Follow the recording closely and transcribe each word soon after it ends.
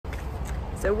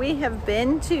So we have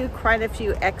been to quite a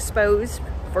few expos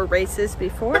for races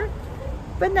before,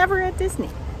 but never at Disney.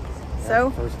 So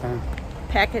first time.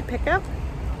 Packet pickup.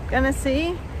 Gonna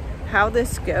see how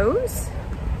this goes.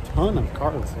 Ton of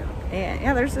cars here. And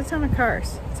yeah, there's a ton of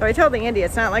cars. So I told Andy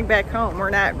it's not like back home. We're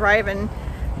not driving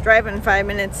 5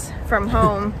 minutes from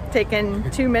home, taking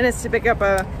 2 minutes to pick up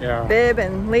a bib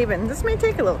and leaving. This may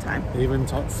take a little time. They even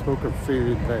spoke of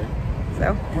food, but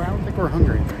so well, I don't think we're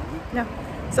hungry. No.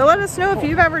 So let us know if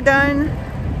you've ever done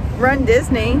Run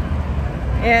Disney,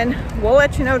 and we'll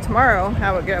let you know tomorrow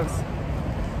how it goes.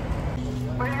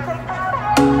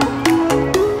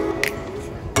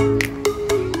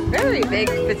 Very big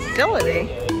facility.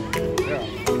 Yeah.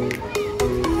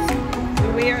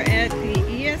 So we are at the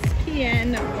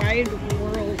ESPN Wide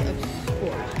World of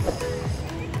Sports.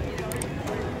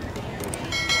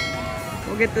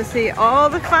 We'll get to see all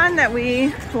the fun that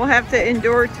we will have to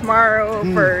endure tomorrow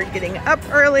for getting up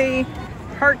early,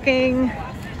 parking,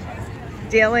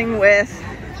 dealing with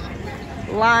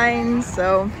lines,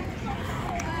 so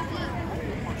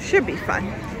should be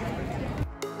fun.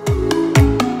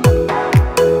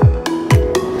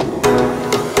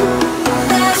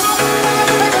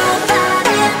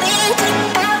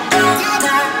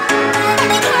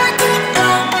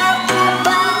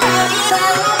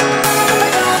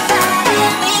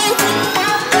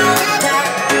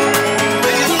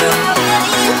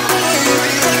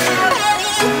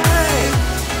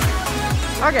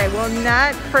 Okay, well,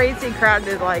 not crazy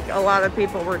crowded like a lot of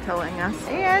people were telling us.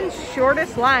 And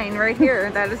shortest line right here,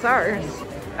 that is ours.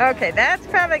 Okay, that's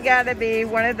probably gotta be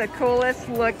one of the coolest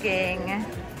looking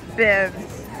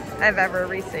bibs I've ever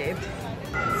received.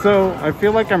 So I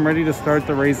feel like I'm ready to start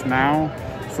the race now.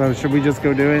 So should we just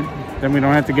go do it? Then we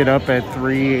don't have to get up at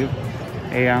 3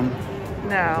 a.m.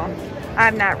 No,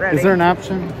 I'm not ready. Is there an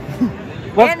option?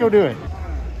 Let's go do it.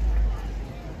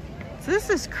 So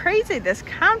this is crazy. This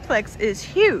complex is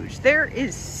huge. There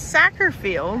is soccer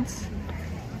fields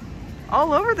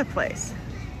all over the place.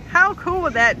 How cool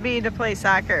would that be to play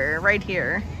soccer right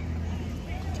here?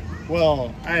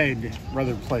 Well, I'd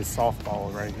rather play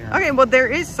softball right here. Okay, well there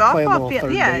is softball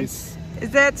field. Yeah, base. is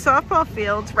that softball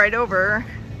fields right over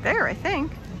there, I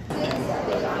think.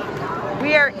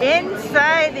 We are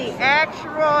inside the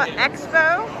actual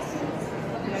expo.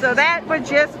 So that was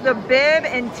just the bib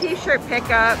and t-shirt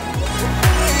pickup.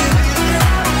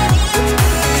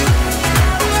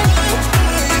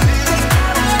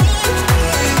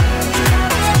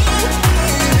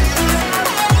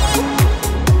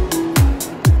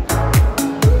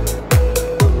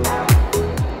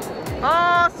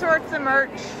 All sorts of merch.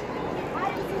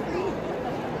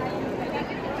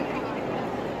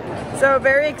 So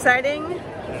very exciting,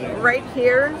 right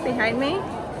here behind me.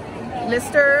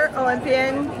 Mr.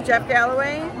 Olympian Jeff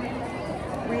Galloway.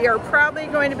 We are probably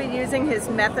going to be using his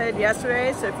method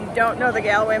yesterday, so if you don't know the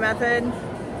Galloway method,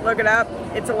 look it up.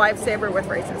 It's a lifesaver with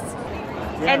races.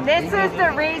 Yeah. And this is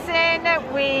the reason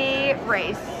we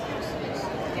race.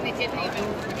 And it didn't even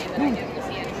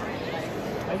see it.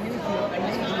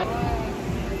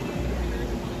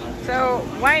 So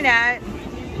why not?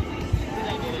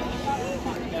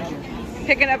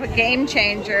 Picking up a game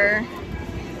changer.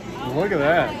 Look at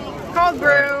that. Cold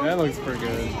brew. That looks pretty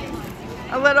good.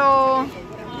 A little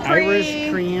Irish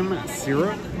cream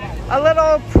syrup. A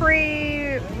little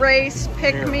pre-race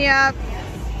pick-me-up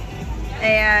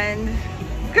and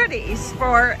goodies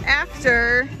for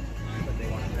after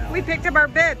we picked up our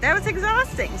bib. That was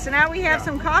exhausting. So now we have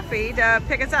some coffee to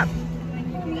pick us up.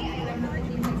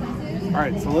 All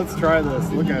right, so let's try this.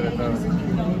 Look at it though.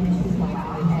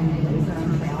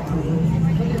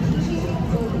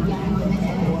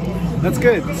 That's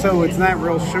good. So it's not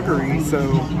real sugary,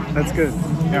 so that's good.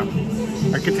 Yeah.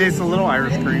 I could taste a little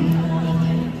Irish cream.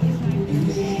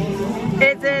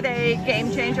 Is it a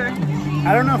game changer?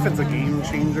 I don't know if it's a game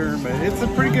changer, but it's a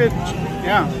pretty good,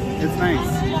 yeah, it's nice.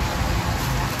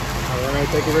 All right,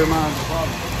 thank you very much.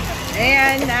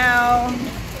 And now,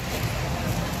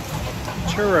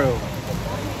 churro.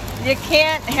 You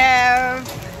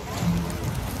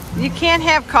can't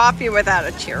have coffee without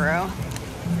a churro.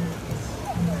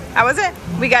 How was it?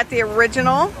 We got the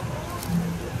original.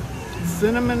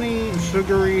 Cinnamony,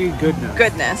 sugary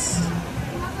goodness.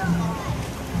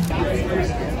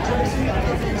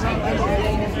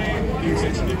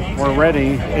 We're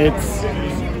ready. It's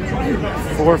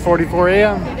 4:44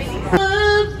 a.m.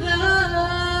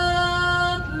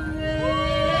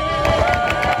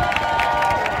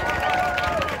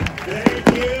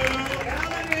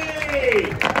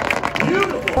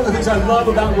 One of the things I love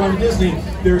about Run Disney,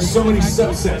 there's so many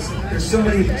subsets. There's so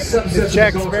many subsets.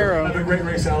 Jack Sparrow. Have a great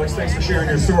race, Alex. Thanks for sharing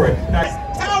your story.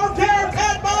 Tower Care,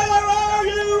 Pat Byler, are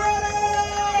you?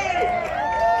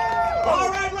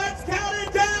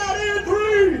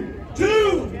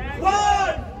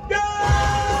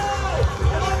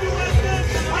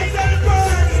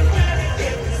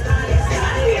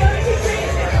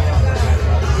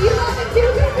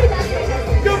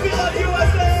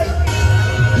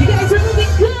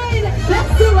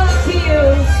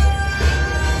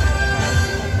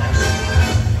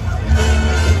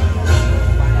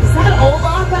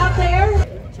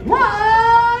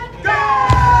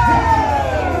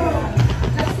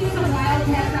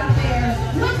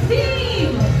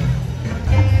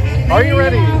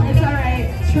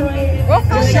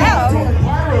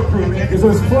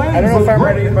 Because those flags I don't know if I'm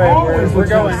ready, but we're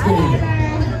going.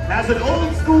 As an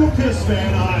old school Kiss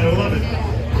fan, I love it.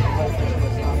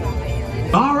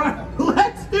 All right,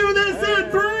 let's do this in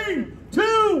 3,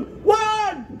 2,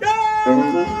 1, go!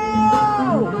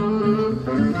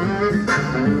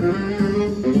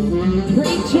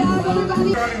 Great job,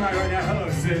 everybody. Starting right now. Hello,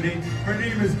 Cindy. Her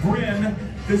name is Bryn.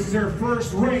 This is her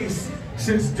first race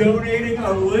since donating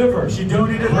a liver. She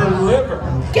donated her liver.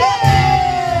 Go!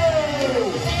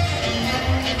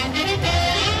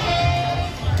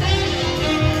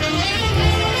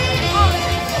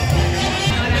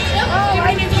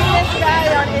 I can see this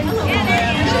guy on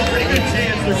Instagram. Pretty good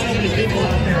chance there's so many people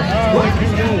out there.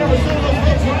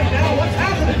 Right now, what's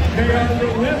happening? They are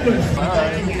relentless.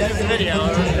 There's a video.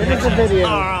 It's a video.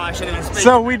 Oh, I should have been speaking.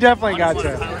 So we definitely got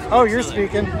you. Oh, you're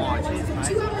speaking.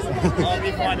 I'll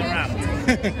be flying around.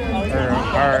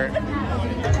 Alright.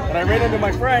 But I ran into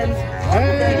my friends.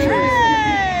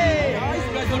 Hey! Guys,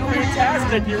 you guys look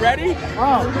fantastic. You ready?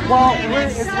 Oh, well, we're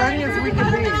as ready as we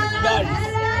can be. Nice.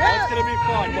 That's going to be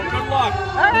fun. Well, good luck.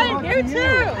 All right, you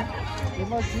too. Good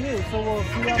luck to you. So we'll see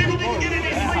how it goes.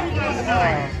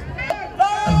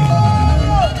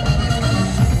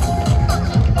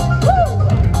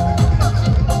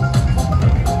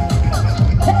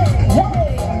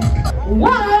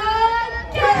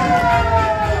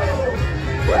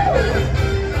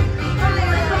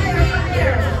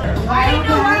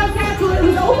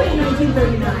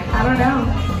 I don't know.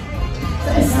 It's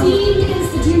an esteemed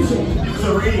institution. It's a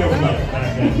radio play.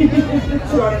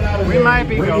 We might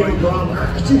be going.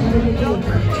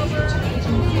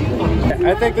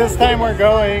 I think this time we're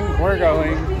going. We're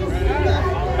going.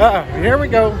 Here we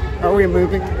go. Are we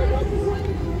moving?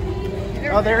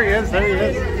 Oh, there he is. There he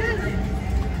is.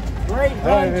 Great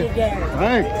fun today.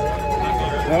 Thanks.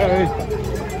 Hey.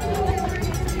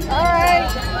 All right.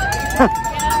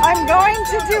 I'm going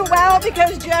to do well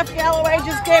because Jeff Galloway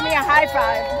just gave me a high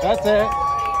five. That's it.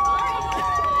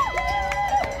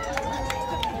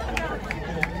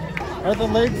 Are the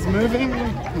legs moving?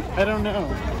 I don't know.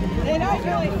 They don't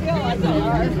really feel like they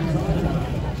are.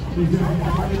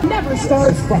 Never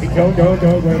start. Go, go,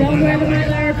 go, go. Don't wear the white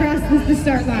line across the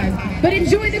start line. But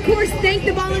enjoy the course. Thank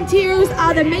the volunteers.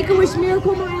 The Make-A-Wish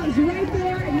Miracle Mile is right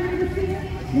there. And you're going to see it.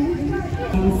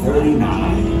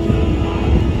 39.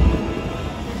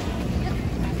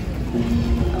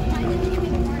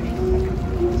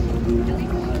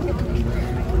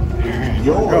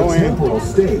 Your temporal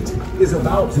state is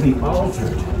about to be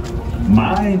altered.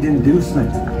 Mind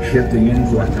inducement shifting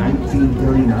into a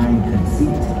 1939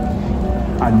 conceit.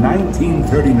 A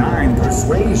 1939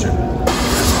 persuasion.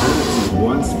 As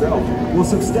once felt will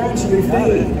substantially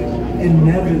fade,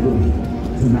 inevitably,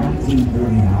 to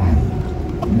 1939.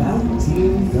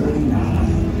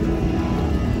 1939.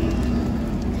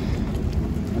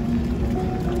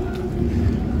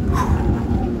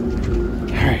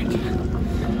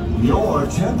 Your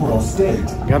temporal state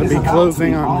Gotta be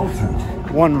closing on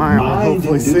 1 mile,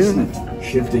 hopefully soon.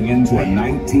 Shifting into a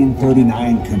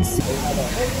 1939 conceit.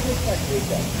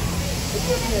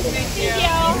 Thank you. I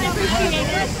appreciate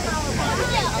it.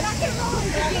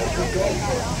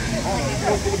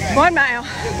 1 mile.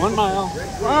 1 mile.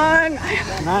 1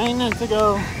 mile. 9 to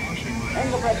go.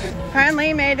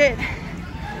 Finally made it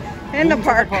in the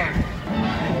park.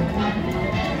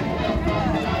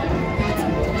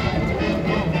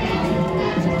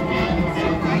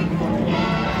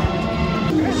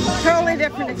 Totally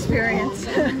different experience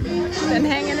than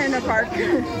hanging in a park.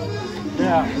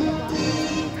 Yeah.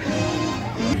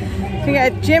 We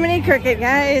got Jiminy Cricket,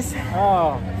 guys.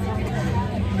 Oh.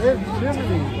 It's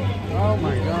Jiminy. Oh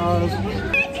my gosh.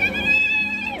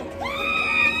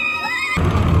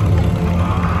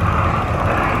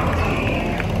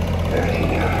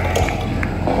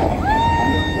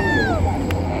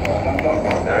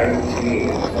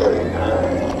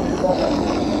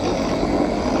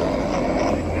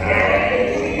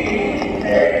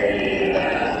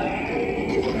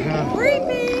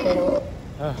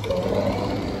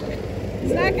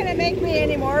 It's not going to make me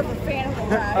any more of a fan of the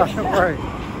ride. Right.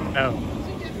 Oh.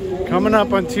 Coming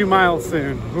up on 2 miles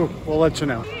soon. Ooh, we'll let you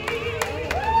know.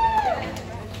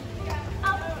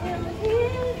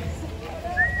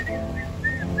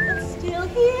 Still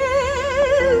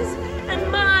his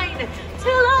and mine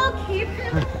till I'll keep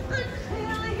him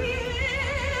until his.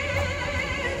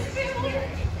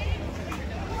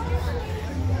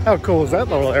 How cool is that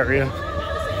little area?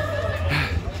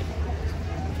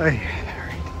 Hey.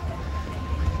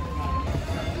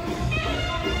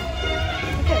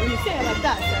 Okay, when you say it like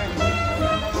that,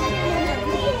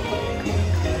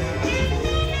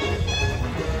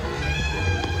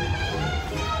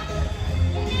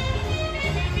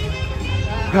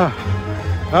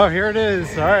 Oh, here it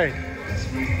is. All right.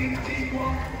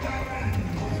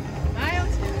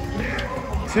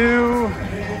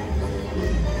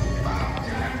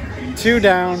 Two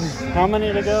down. How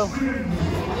many to go?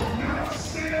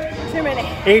 Too many.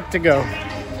 8 to go.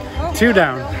 2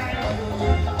 down.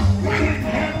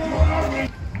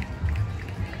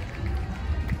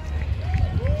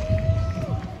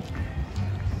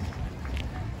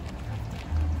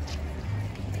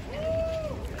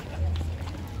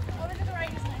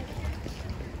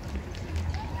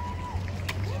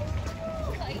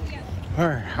 All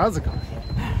right, how's it going?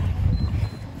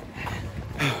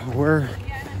 We're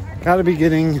gotta be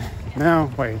getting now,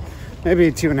 wait,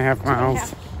 maybe 2.5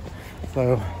 miles.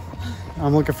 So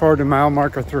I'm looking forward to mile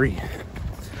marker 3.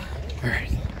 All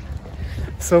right,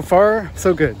 so far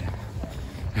so good.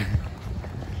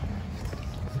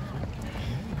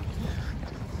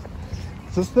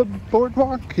 Is this the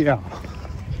boardwalk? Yeah.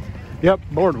 Yep,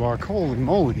 boardwalk. Holy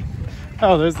moly.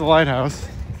 Oh, there's the lighthouse.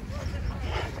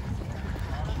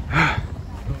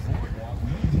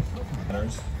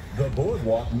 The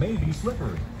boardwalk may be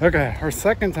slippery. Okay, our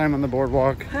second time on the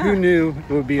boardwalk. Who knew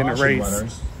it would be in a race?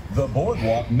 Runners, the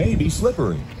boardwalk may be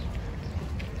slippery.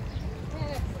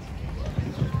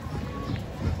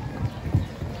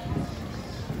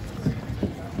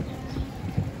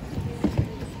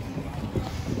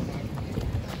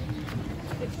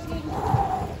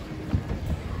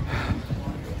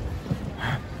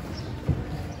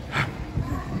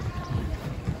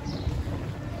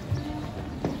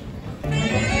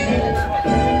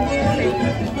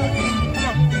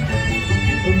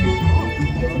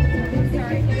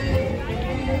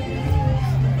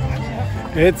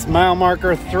 It's mile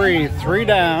marker 3, 3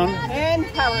 down. And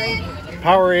Power Ade.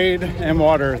 Power Ade and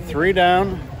water, 3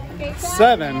 down,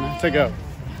 7 to go.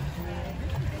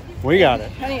 We got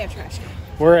it. Plenty of trash.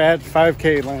 We're at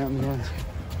 5K land.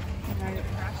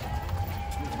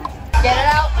 Get it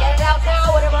out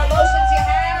now, whatever emotions you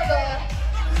have.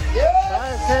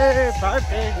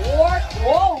 5K.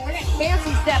 Whoa, we're getting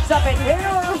fancy steps up in here.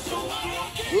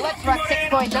 Let's rock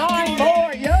 6.9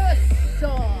 more, yes.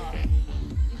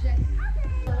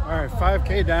 All right,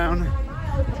 5K down,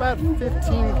 about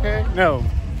 15K, no,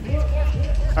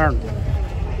 I don't know,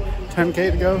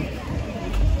 10K to go.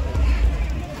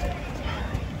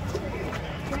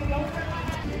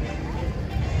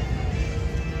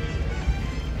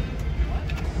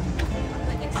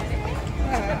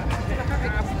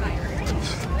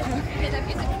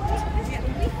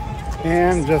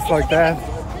 And just like that,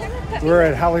 we're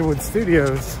at Hollywood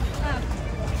Studios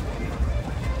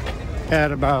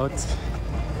at about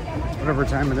whatever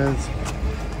time it is.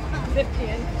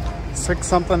 15. 6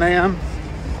 something a.m.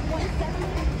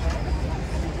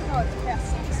 Oh, it's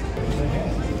past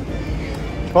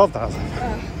 6. 12,000.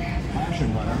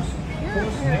 Caution runners,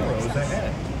 course narrows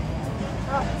ahead.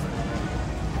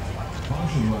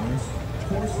 Caution runners,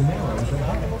 course narrows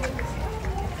ahead.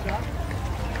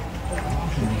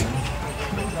 Caution runners,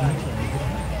 course narrows ahead.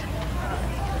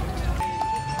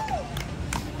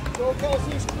 Go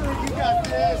Kelsey, screw, you got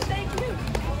this. Thank you.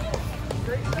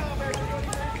 Great job, everybody.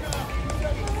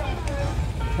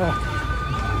 Great job.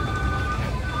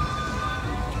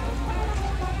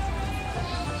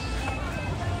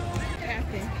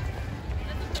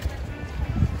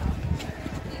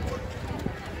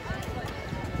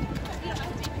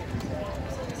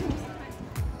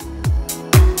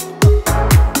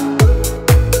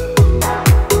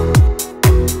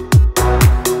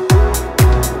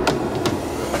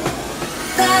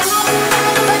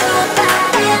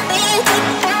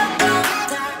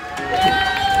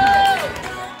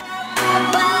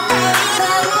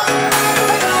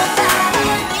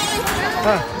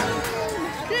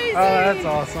 Oh, that's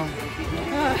awesome.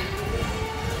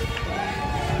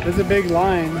 There's a big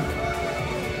line.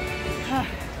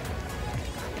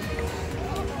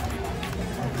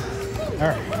 All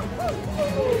right.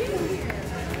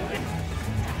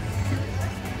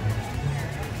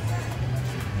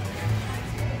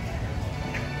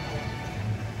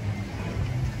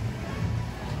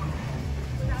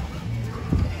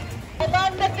 I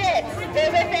love the fits. Those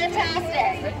are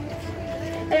fantastic.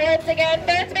 Once again,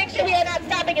 first make sure we are not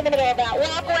stopping in the middle of that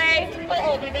walkway for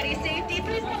everybody's safety.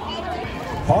 Please come all the way.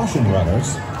 Caution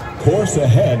runners, course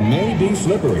ahead may be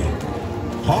slippery.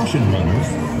 Caution runners,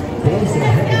 course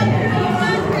ahead may be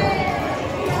slippery.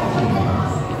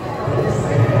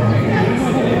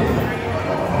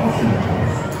 Caution runners.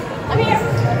 I'm here.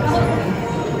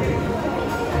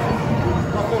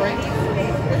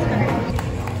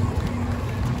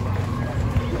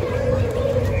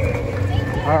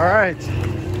 All right.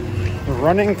 We're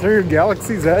running through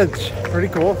Galaxy's Edge. Pretty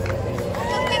cool.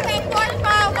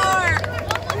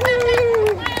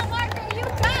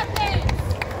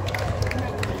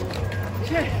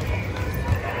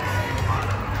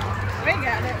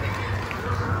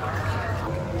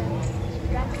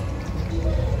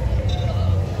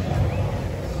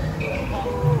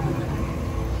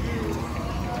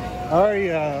 Are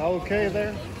you okay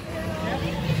there?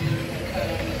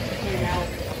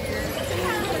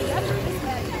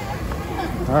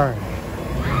 All right.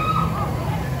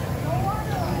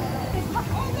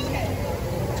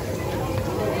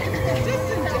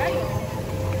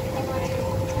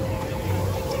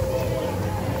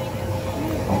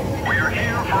 We're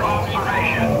here for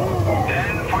observation,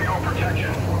 then for your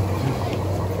protection.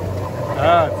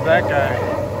 Ah, it's that guy.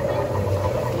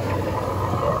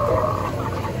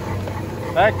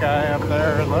 That guy up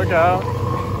there, look out.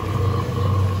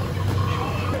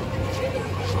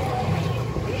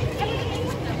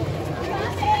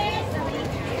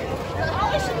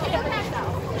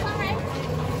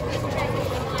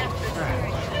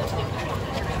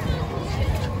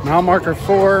 Mile marker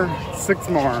 4, 6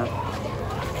 more.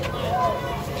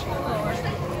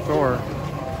 4.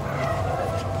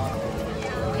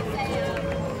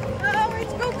 Oh,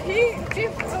 it's go cute.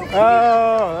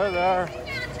 Oh, there they are.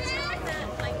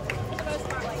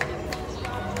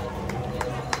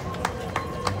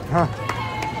 Huh.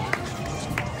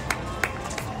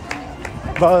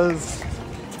 Buzz.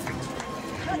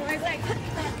 Come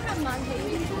on,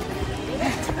 baby.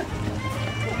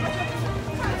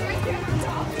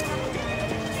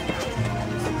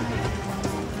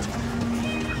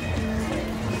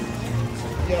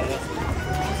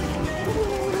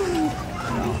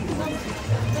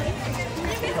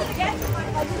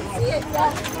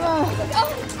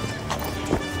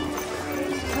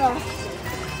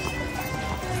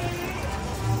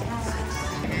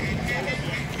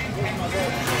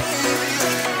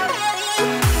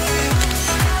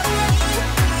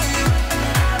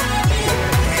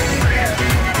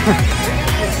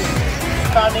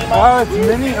 Oh, it's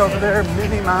Minnie over there.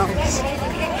 Minnie Mouse.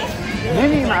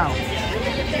 Minnie Mouse.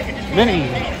 Minnie.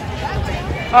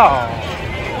 Oh.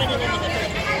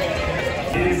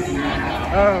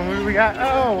 Oh, what do we got?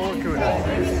 Oh, look who it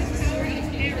is.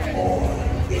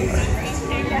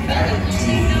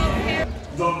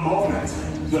 The moment,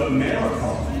 the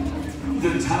miracle,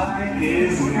 the time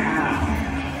is now.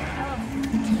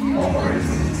 Or is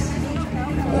it?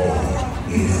 Or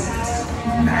is it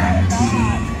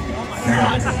 1930?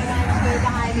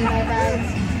 Behind me, my friends.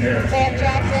 Sam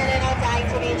Jackson, and I'm dying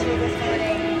to meet you this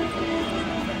morning.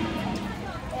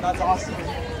 That's awesome.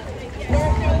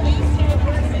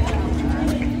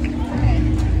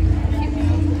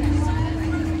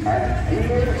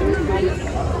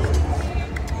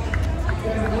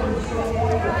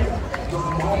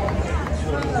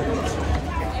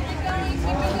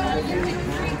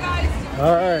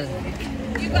 All right.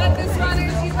 You got this,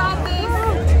 runners. You got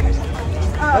this.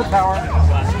 That's Power.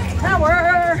 Power!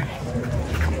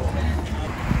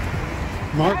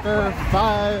 Marker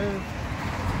 5.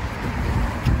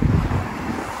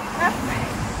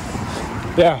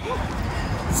 Yeah.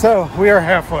 So we are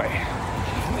halfway.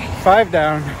 5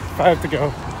 down, 5 to go.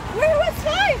 Where was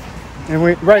 5? And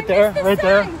we right there, the right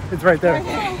there. sign. It's right there.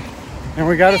 And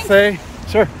we gotta say,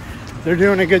 sure, they're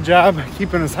doing a good job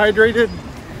keeping us hydrated.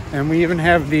 And we even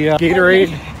have the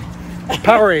Gatorade,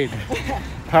 Power Ade,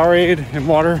 Power Ade and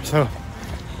water. So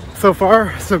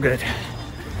far, so good.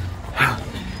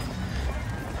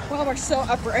 Well, we're so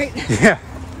upright. Yeah.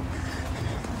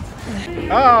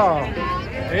 Oh,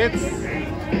 it's.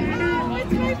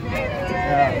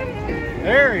 Yeah.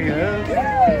 There he is.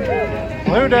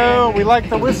 Pluto, we like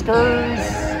the whiskers.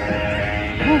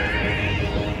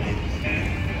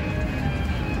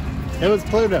 It was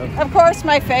Pluto. Of course,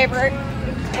 my favorite.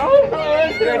 Oh,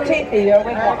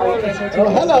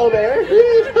 hello there.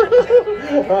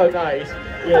 Oh, nice.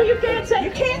 Yeah. You can't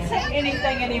say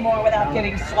anything anymore without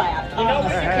getting slapped. You know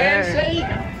what you can say?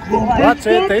 Watch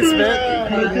it, they spit.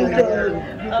 Hello there.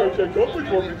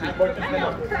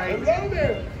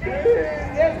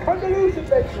 Yes, Kangaloo's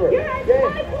adventure. You're at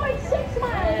 5.6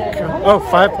 miles. Oh,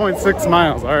 5.6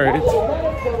 miles. All right.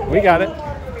 We got it.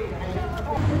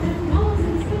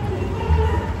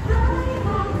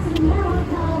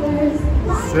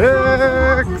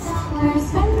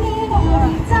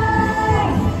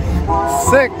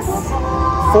 Six.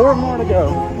 4 more to go.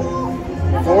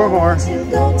 4 more.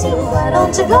 Why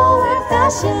don't you go where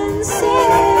fashion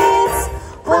sits?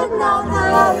 Putting on the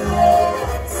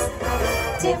ritz.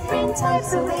 Different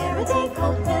types of wear a day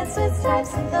coat pants with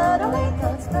stripes and cutaway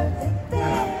coats, perfect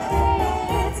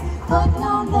fits. Putting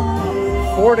on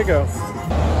the 4 to go.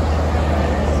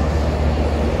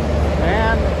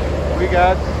 And we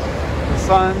got the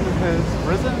sun has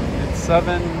risen. It's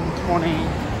 7:20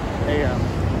 a.m.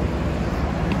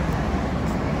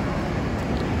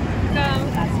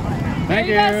 Thank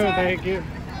you, thank you.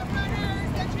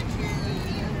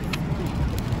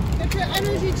 Get your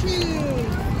energy cheese.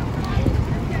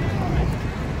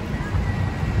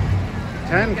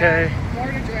 10K. More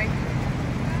to drink.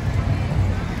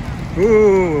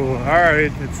 Ooh, all right,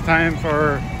 it's time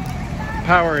for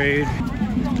Power Ade.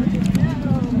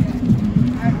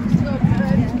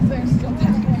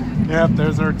 Yep,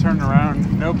 there's our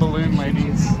turnaround. No balloon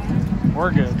ladies.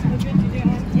 We're good.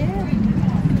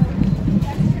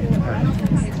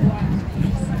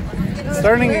 Those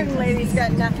Starting. balloon ladies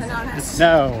got nothing on us.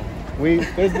 No,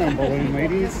 there's no balloon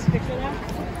ladies.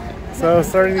 So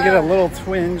starting to get a little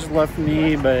twinge left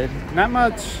knee, but not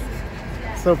much.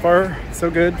 So far, so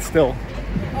good still.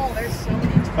 Oh, there's so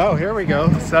many. Oh, here we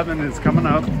go. 7 is coming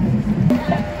up.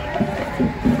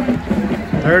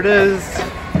 There it is.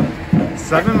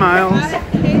 7 miles.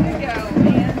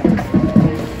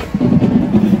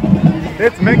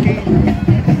 It's Mickey.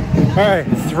 All right,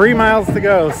 3 miles to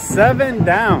go. 7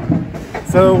 down.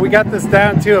 So we got this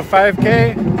down to a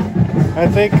 5K. I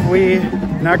think we,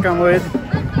 knock on wood,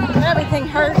 Everything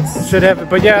hurts. should have it.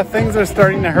 But yeah, things are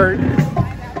starting to hurt.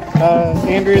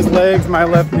 Andrea's legs, my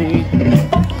left knee.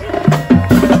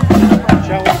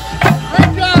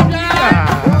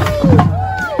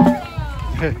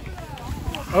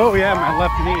 Oh yeah, my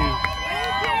left knee.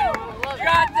 You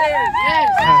got this! Yes!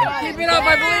 Keep it up,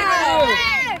 I believe in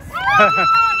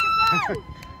you!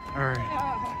 All right.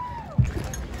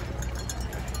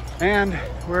 And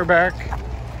we're back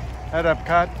at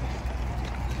Epcot.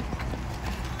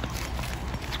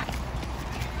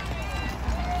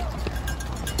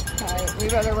 Alright, we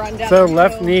better run down. So the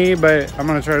left hill. knee, but I'm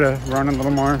gonna try to run a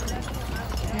little more.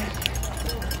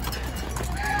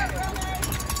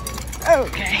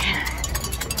 Okay.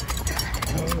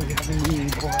 Oh, yeah, the knee,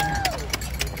 boy.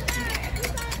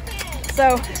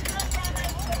 So,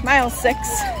 mile 6,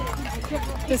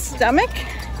 the stomach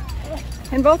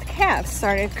and both calves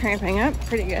started cramping up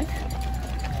pretty good.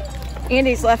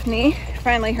 Andy's left knee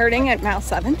finally hurting at mile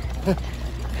 7.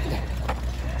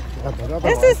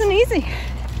 This isn't easy.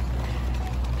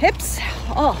 Hips,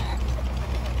 oh,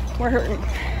 we're hurting.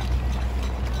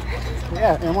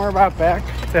 Yeah, and we're about back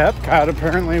to Epcot.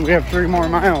 Apparently we have 3 more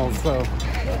miles, so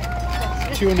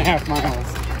 2.5 miles.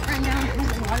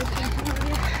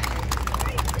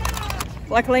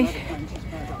 Luckily,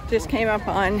 just came up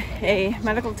on a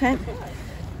medical tent.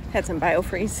 Had some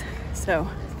biofreeze, so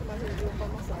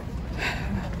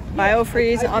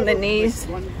biofreeze on the knees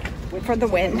for the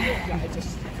win.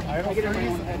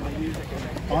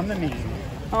 On the knee.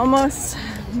 Almost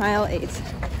mile 8.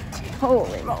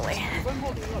 Holy moly.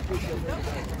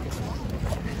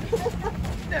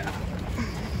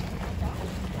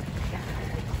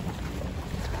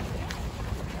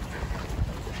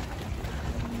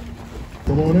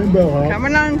 Come on in, Bellhop.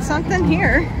 Coming on something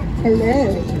here.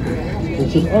 Hello.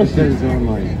 It's just us that is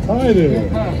online. Hi there.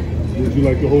 Would you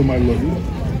like to hold my luggage?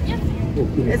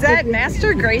 Okay. Is that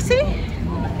Master Gracie?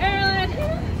 I'm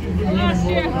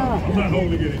not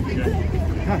holding anything.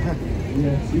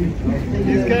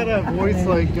 He's got a voice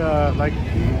like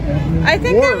I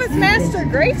think that was Master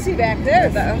Gracie back there,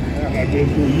 though.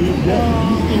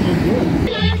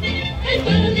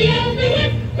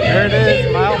 There it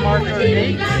is, mile marker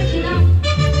 8.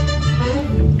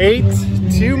 8,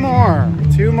 2 more,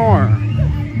 2 more.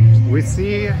 We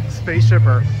see Spaceship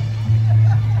Earth.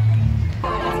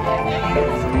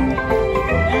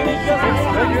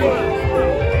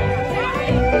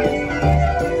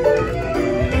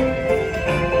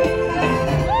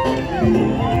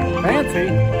 Fancy.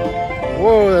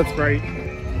 Whoa, that's bright.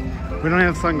 We don't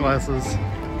have sunglasses.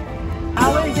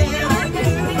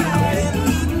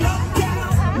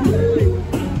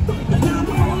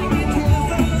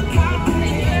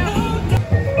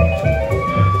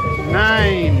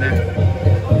 Nine.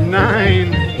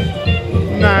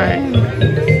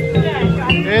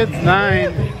 It's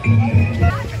 9.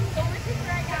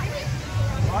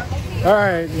 All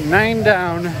right, 9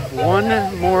 down,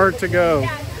 1 more to go.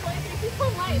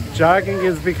 Jogging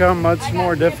has become much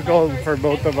more difficult for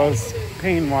both of us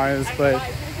pain-wise, but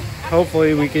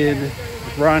hopefully we can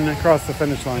run across the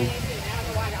finish line.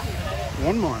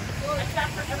 1 more.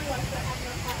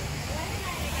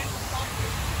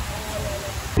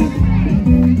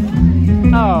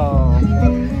 Oh.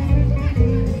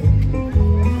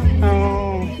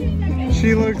 Oh.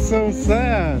 She looks so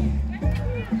sad.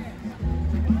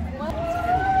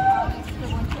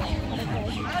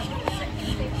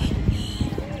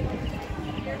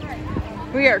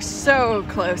 We are so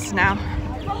close now.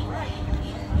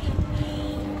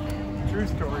 True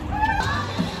story.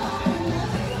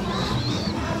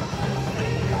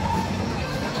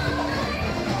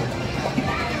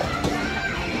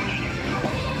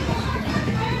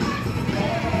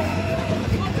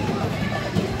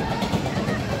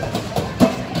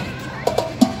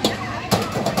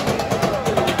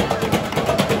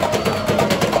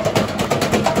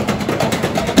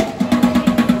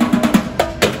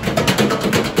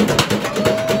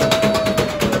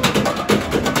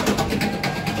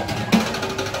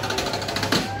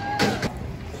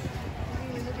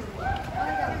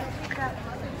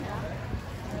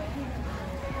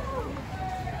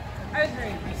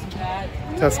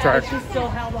 test track. She still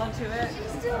held on to it.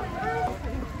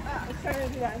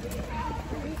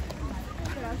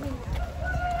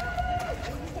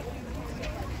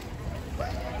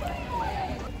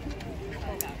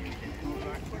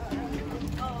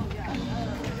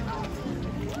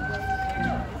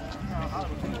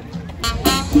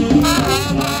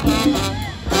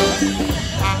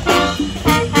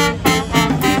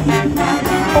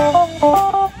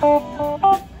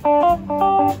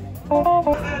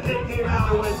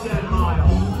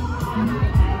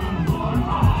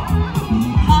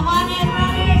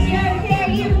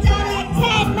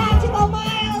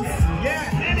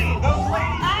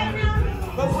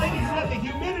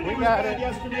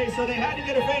 Yesterday, so they had to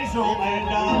get a facial and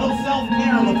a little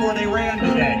self-care before they ran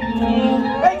today.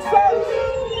 Makes sense!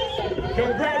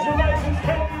 Congratulations,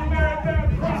 Captain America,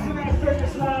 crossing that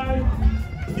finish line.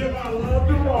 Give our love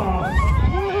to Ross.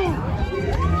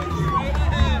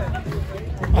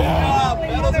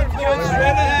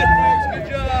 Good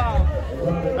job.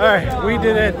 All right, we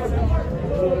did it.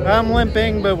 I'm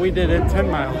limping, but we did it. 10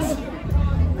 miles.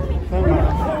 10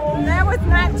 miles. That was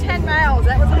not 10 miles.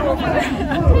 That was over.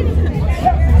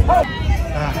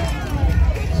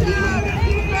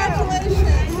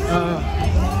 Congratulations.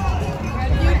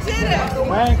 You did it.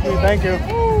 Thank you.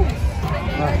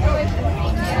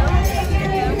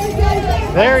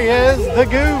 There he is, the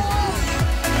goof.